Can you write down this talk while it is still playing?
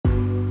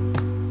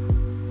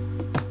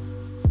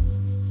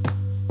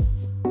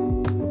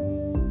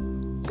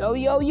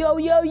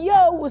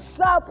Yo, what's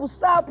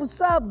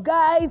up,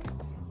 guys?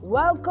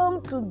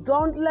 Welcome to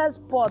Dauntless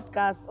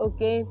Podcast,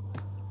 okay?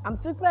 I'm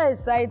super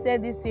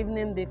excited this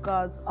evening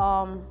because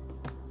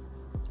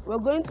we're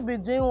going to be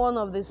doing one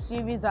of the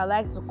series I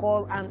like to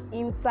call an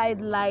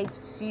Inside Life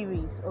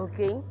series,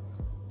 okay?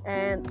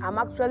 And I'm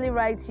actually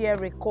right here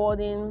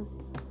recording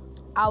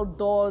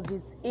outdoors.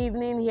 It's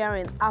evening here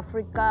in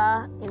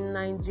Africa, in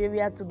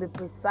Nigeria to be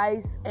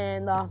precise,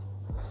 and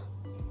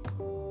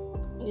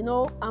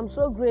I'm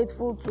so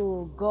grateful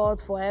to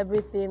God for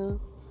everything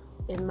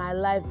in my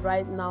life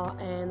right now,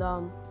 and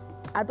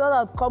I thought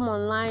I'd come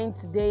online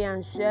today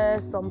and share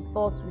some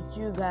thoughts with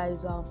you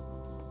guys.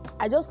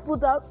 I just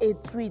put out a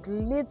tweet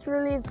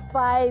literally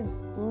 5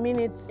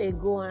 minutes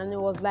ago, and it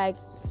was like,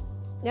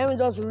 let me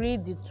just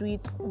read the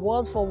tweet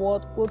word for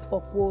word, quote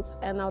for quote,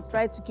 and I'll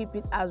try to keep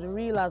it as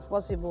real as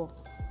possible.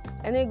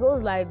 And it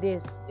goes like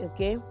this,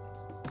 okay?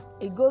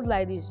 It goes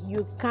like this: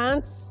 you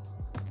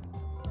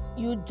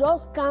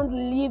just can't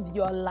live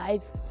your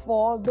life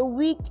for the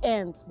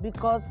weekend,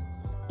 because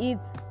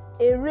it's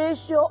a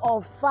ratio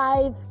of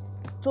 5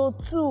 to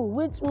 2,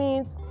 which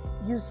means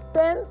you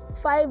spend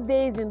 5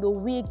 days in the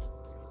week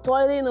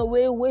toiling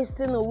away,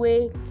 wasting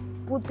away,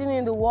 putting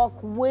in the work,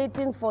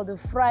 waiting for the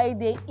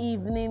Friday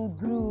evening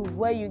groove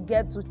where you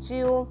get to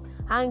chill,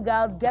 hang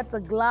out, get a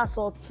glass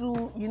or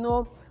two,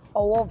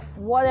 or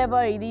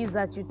whatever it is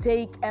that you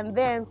take, and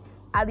then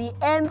at the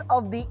end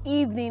of the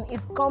evening,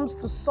 it comes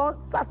to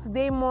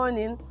Saturday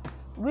morning,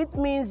 which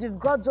means you've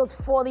got just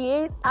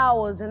 48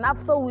 hours, and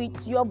after which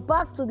you're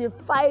back to the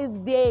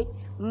 5-day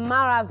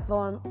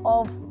marathon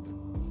of,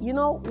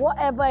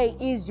 whatever it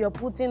is you're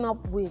putting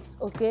up with,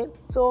 okay?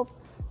 So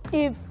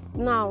if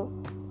now,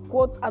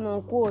 quote and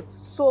unquote,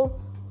 so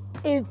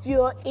if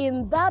you're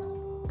in that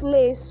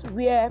place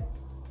where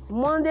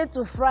Monday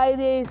to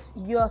Fridays,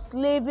 you're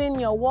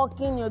slaving, you're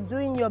working, you're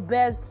doing your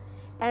best,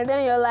 and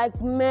then you're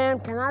like, man,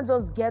 can I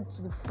just get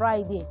to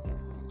Friday?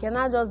 And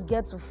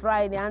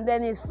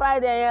then it's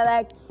Friday, and you're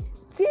like,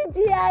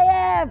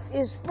 TGIF,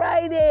 it's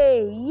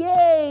Friday.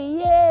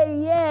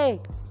 Yay.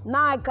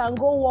 Now I can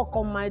go work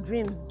on my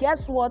dreams.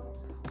 Guess what?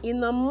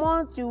 In a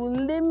month, you will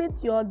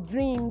limit your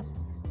dreams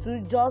to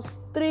just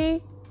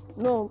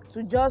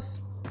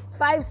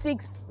 5,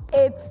 6,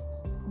 8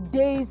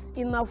 days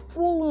in a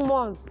full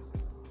month.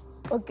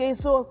 Okay,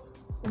 so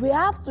we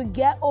have to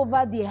get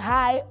over the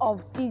high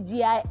of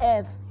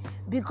TGIF,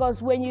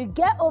 because when you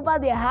get over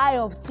the high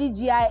of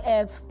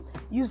TGIF,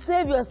 you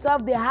save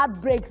yourself the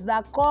heartbreaks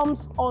that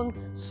comes on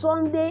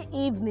Sunday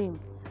evening.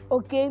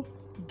 Okay,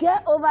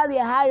 get over the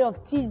high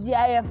of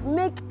TGIF.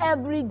 Make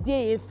every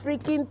day a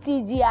freaking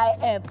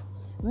TGIF.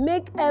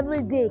 Make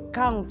every day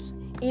count,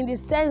 in the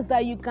sense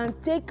that you can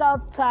take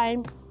out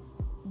time,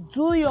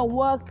 do your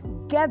work,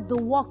 get the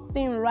work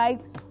thing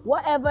right.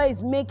 Whatever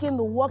is making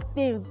the work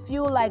thing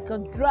feel like a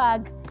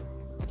drag,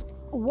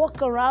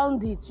 work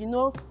around it,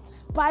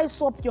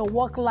 spice up your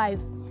work life,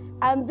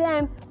 and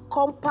then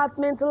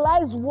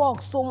compartmentalize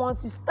work. So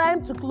once it's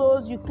time to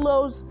close, you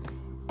close,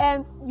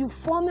 and you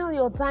funnel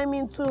your time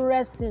into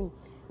resting.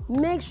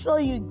 Make sure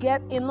you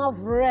get enough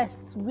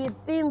rest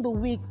within the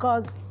week,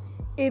 because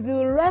if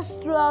you rest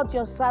throughout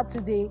your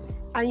Saturday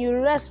and you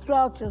rest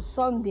throughout your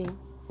Sunday,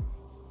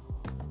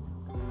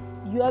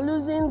 you are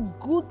losing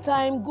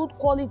good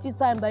quality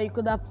time that you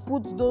could have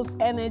put those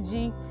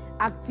energy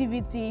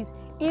activities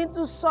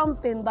into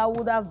something that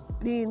would have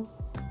been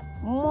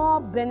more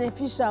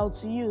beneficial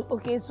to you.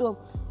 Okay, so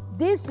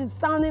this is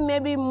sounding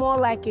maybe more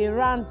like a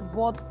rant,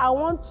 but I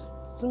want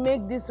to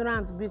make this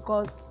rant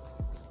because,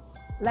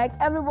 like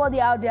everybody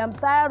out there, I'm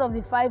tired of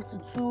the 5 to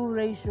 2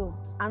 ratio,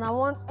 and I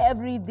want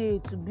every day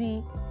to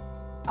be,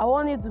 I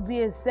want it to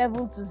be a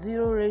 7 to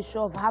 0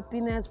 ratio of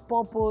happiness,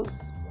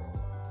 purpose,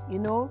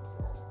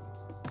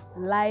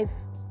 life,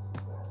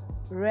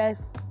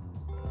 rest,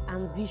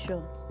 and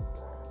vision.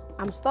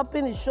 I'm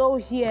stopping the show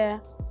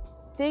here.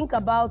 Think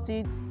about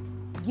it.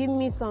 Give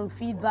me some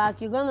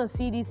feedback. You're going to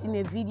see this in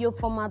a video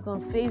format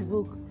on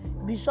Facebook.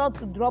 Be sure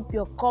to drop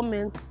your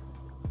comments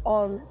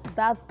on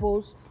that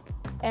post.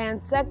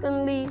 And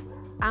secondly,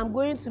 I'm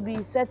going to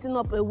be setting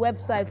up a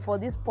website for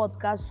this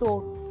podcast.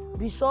 So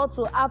be sure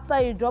to,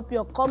 after you drop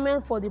your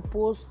comment for the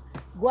post,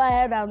 go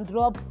ahead and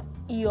drop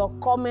your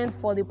comment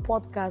for the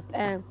podcast.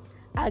 And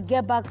I'll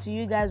get back to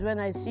you guys when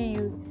I see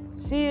you.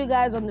 See you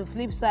guys on the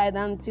flip side.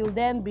 Until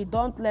then, be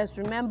dauntless.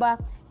 Remember,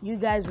 you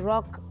guys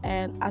rock,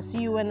 and I'll see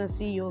you when I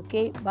see you,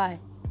 okay? Bye.